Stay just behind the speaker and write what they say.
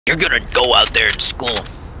You're gonna go out there in school.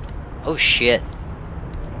 Oh shit.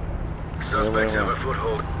 Suspects have a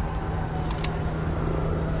foothold.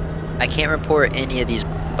 I can't report any of these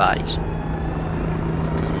bodies. It's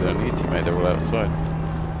because we don't need to, mate. They're all outside.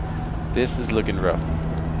 This is looking rough.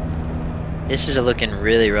 This is looking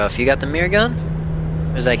really rough. You got the mirror gun?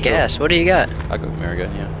 Or is that gas? What do you got? I got the mirror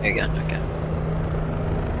gun, yeah. Mirror gun, okay.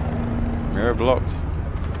 Mirror blocked.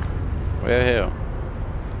 Where here?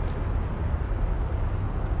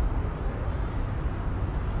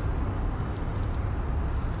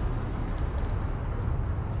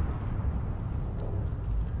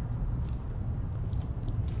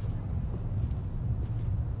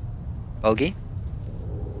 Bogey?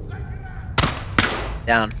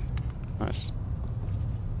 Down. Nice.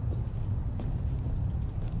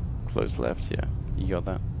 Close left, yeah. You got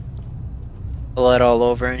that. Blood all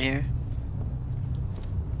over in here.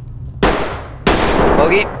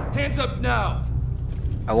 Bogey! Hands up now!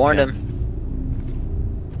 I warned him.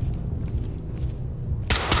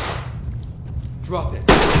 Drop it.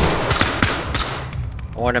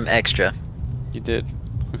 I warned him extra. You did.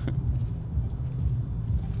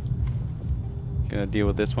 Gonna deal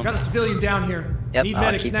with this one? Got a civilian down here. Yep, Need I'll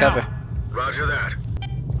medics keep now. cover. Roger that.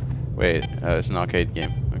 Wait, it's an arcade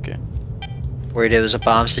game. Okay. Worried it was a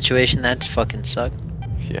bomb situation? That's fucking sucked.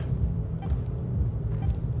 Yeah.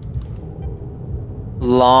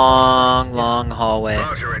 Long hallway.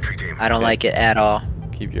 Roger, entry team. I don't like it at all.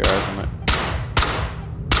 Keep your eyes on it.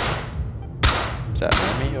 Is that an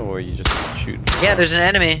enemy or are you just shooting? Yeah, there's an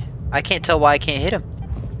enemy. I can't tell why I can't hit him.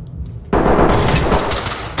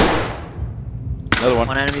 Another one.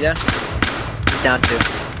 One enemy down. He's down too.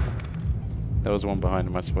 There was one behind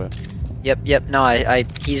him, I swear. Yep. No,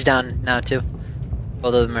 he's down now too.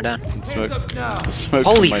 Both of them are down. And Hands up now! smoke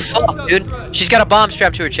Holy from my- fuck, dude! She's got a bomb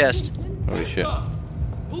strapped to her chest. Holy shit.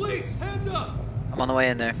 Police, hands up! I'm on the way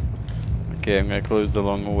in there. Okay, I'm gonna close the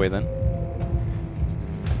long hallway then.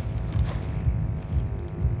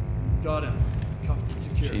 Got him. Cuffed and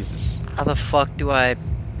secured. Jesus. How the fuck do I... Is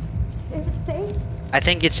it safe? I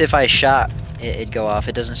think it's if I shot, it'd go off.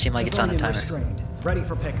 It doesn't seem like it's on a Civilian timer. restrained. Ready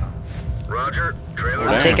for pickup. Roger. Trailer.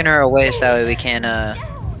 I'm Damn. taking her away so that way we can,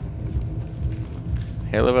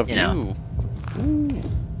 Hell of a You view. know.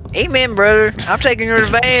 Amen, brother. I'm taking her to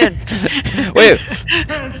the van. Wait.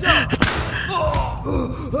 Hands up!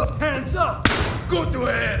 Hands up! Go to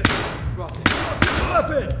hell! Drop it.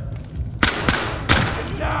 Weapon!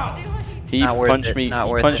 Now! He Not worth punched it, me. not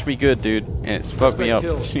He worth punched it. me good, dude, and it's fucked me up.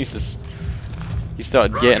 Suspect killed. Jesus. He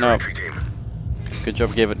started Roger, getting up. entry team. Good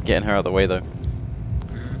job getting her out of the way, though.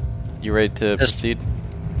 You ready to Just- proceed?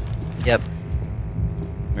 Yep.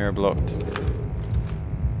 Mirror blocked.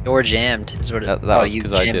 Door jammed is what it... That oh, was you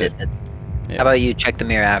 'cause I jammed did. it. Yeah. How about you check the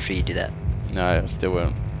mirror after you do that? No, I still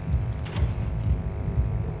won't.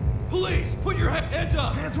 Police, put your hands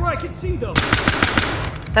up! Hands where I can see them.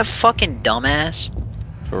 That fucking dumbass.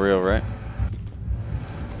 For real, right?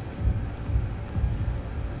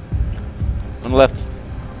 On the left.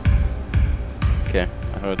 Okay,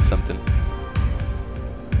 I heard something.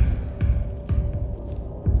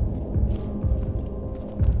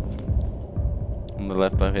 On the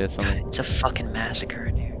left, I hear God, something. it's a fucking massacre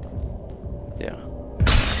in here. Yeah.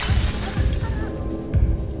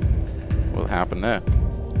 What happened there?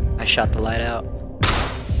 I shot the light out.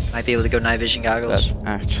 Might be able to go night vision goggles. That's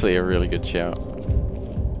actually a really good shout.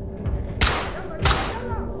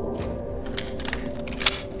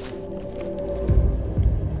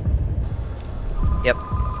 Yep.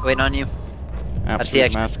 Waiting on you. That's the Absolute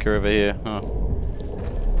exit. massacre over here, huh?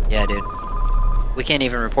 Yeah, dude. We can't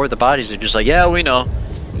even report the bodies. They're just like, yeah, we know.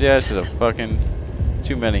 Yeah, this is a fucking...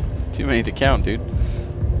 Too many to count, dude.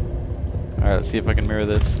 Alright, let's see if I can mirror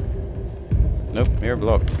this. Nope, mirror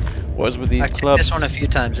blocked. What is with these I've checked clubs? this one a few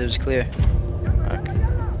times. It was clear. Fuck.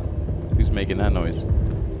 Who's making that noise?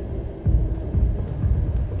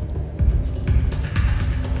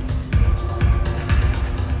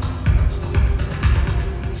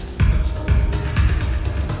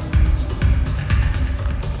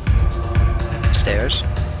 Stairs.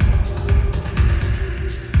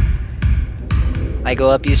 I go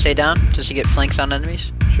up, you stay down, just to get flanks on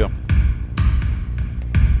enemies. Sure.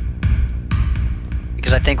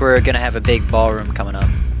 Because I think we're gonna have a big ballroom coming up.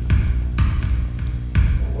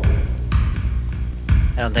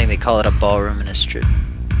 I don't think they call it a ballroom in a strip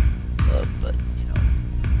club, but you know.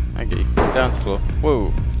 I get you. Dance floor. Whoa.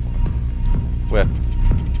 Where?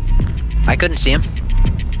 I couldn't see him.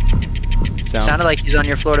 Sounds. Sounded like he's on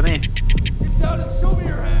your floor to me. Get down and show me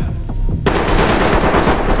your hands!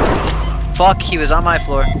 Fuck, he was on my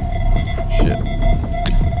floor. Shit.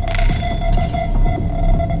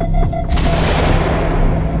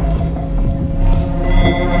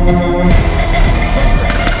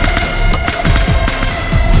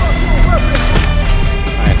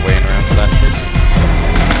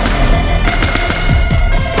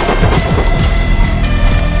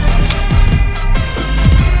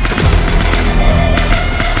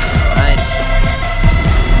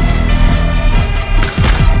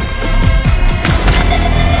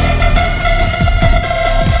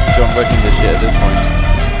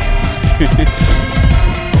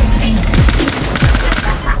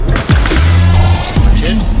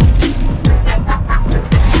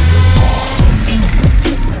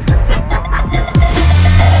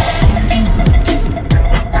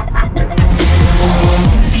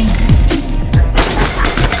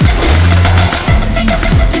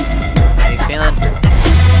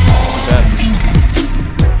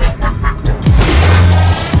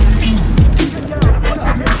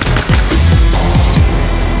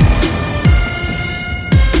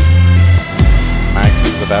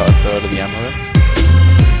 side of the ammo then.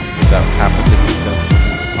 That happens if you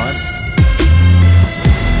don't time.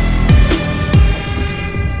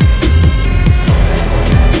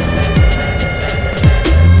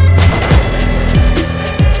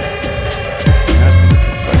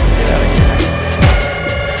 Get out of here.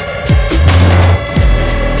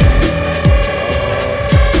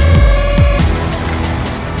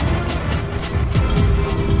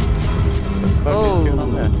 What the fuck is going on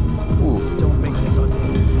there? Ooh. Don't make this ugly.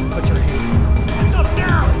 Put your hands up. Hands up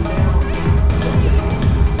now!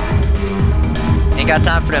 Ain't got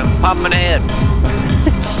time for them. Pop him in the head.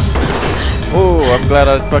 Oh, I'm glad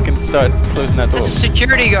I fucking started closing that door. That's a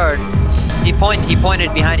security guard. He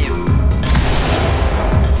pointed behind you.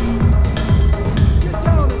 Get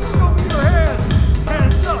down and show me your hands!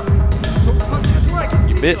 Hands up! Don't touch it so I can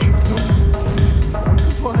see Bitch. them. I'm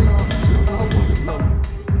complying, officer. I wanted them.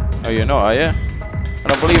 Oh, you're not, are you? I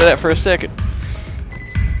don't believe that for a second.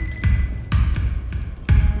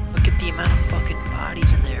 Look at the amount of fucking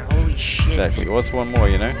bodies in there. Holy shit. Exactly. What's one more,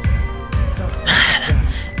 you know? Suspect down.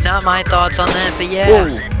 Not my thoughts on that, but yeah.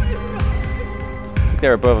 Whoa.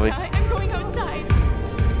 They're above me. I'm going outside.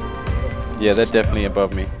 Yeah, they're definitely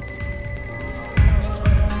above me.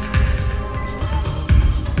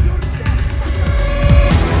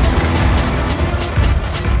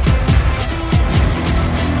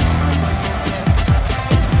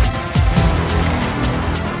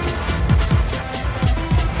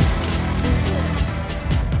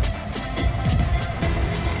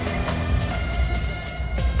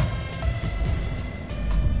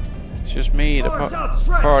 It's just me, the Arms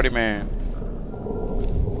outstretched. party man.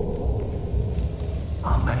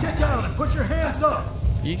 Get down and put your hands up!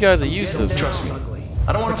 You guys are useless. That's ugly.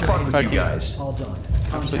 I don't want to fuck with Fuck you you. guys. All done. Absolutely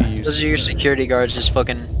Contact. useless. Those are your security guards just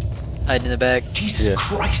fucking hiding in the back. Jesus Yeah.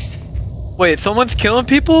 Christ. Wait, someone's killing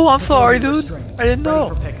people? I'm sorry, dude. Restrained. I didn't Ready know.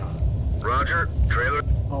 for pickup. Roger. Trailer.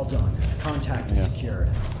 All done. Contact is Yeah. secured.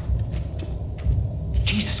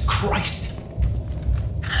 Jesus Christ.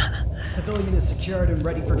 Civilian is secured and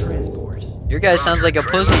ready for transport. Your guy sounds like a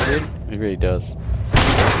pussy, dude. He really does.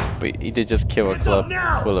 But he did just kill a Hands up club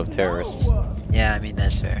now! full of terrorists. Yeah, I mean,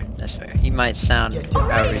 that's fair. That's fair. He might sound Get down.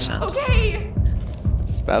 however he sounds. Okay.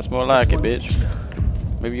 That's more like it, This bitch. one's secure.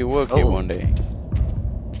 Maybe you'll work here Oh. one day.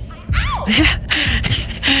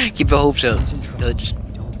 Keep your hopes up. It's in trouble. Village.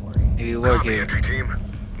 Don't worry. Maybe you work Copy, here. entry team.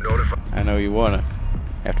 Notify. I know you wanna.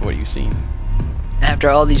 After what you've seen.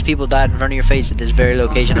 After all these people died in front of your face at this very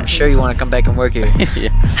location, I'm sure you want to come back and work here.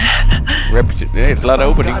 Yeah. There's a lot of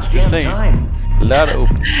openings, just Goddamn saying. time. A lot of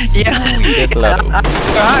openings. Yeah. There's a lot of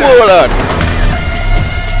openings. Alright. Hold on!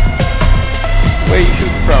 Where you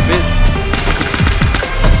shooting from, bitch?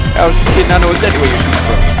 I was just kidding, I know exactly where you're shooting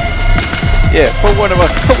from. Yeah, put one more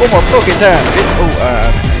fucking time, bitch. Oh, Ooh,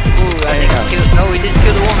 I think he killed. No, he didn't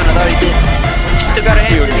kill the woman. I thought he did. She still got her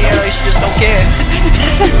hands in the air. Like she just don't care.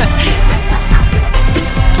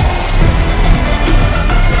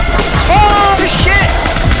 Oh shit!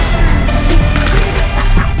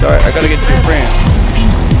 sorry, I gotta get to your friend.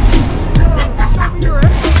 Show me your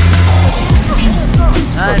hands up!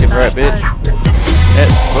 Nice, Fucking nice, right, bitch. nice.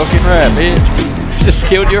 That's fucking right, bitch. Just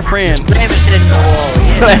killed your friend. Slam his head in the wall.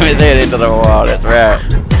 Yeah. Slam his head into the wall, that's right.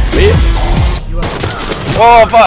 Bitch. Oh, fuck.